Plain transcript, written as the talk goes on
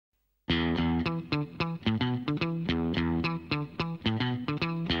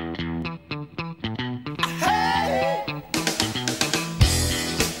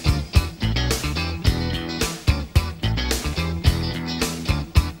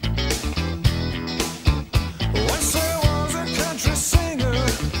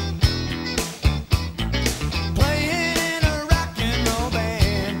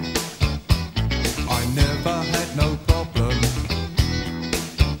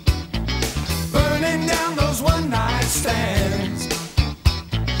those one night stands.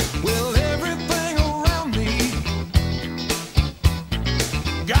 Well, everything around me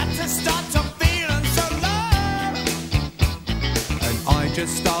got to start to feeling so low, and I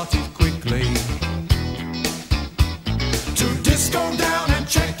just started quickly to disco down and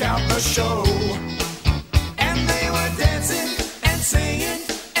check out the show. And they were dancing and singing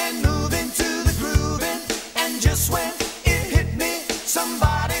and moving to the grooving, and just when it hit me,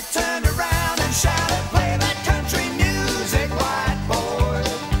 somebody turned around and shouted, "Play that country music, white boy.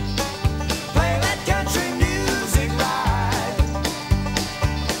 Play that country music right.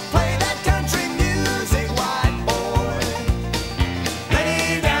 Play that country music, white boy.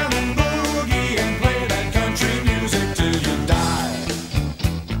 Lay down and boogie and play that country music till you die."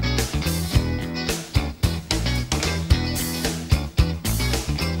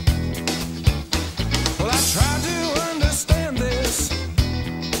 Well, I tried to understand this.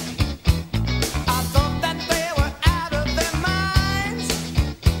 I thought that they were out of their minds.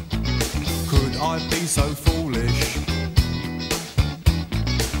 Could I be so foolish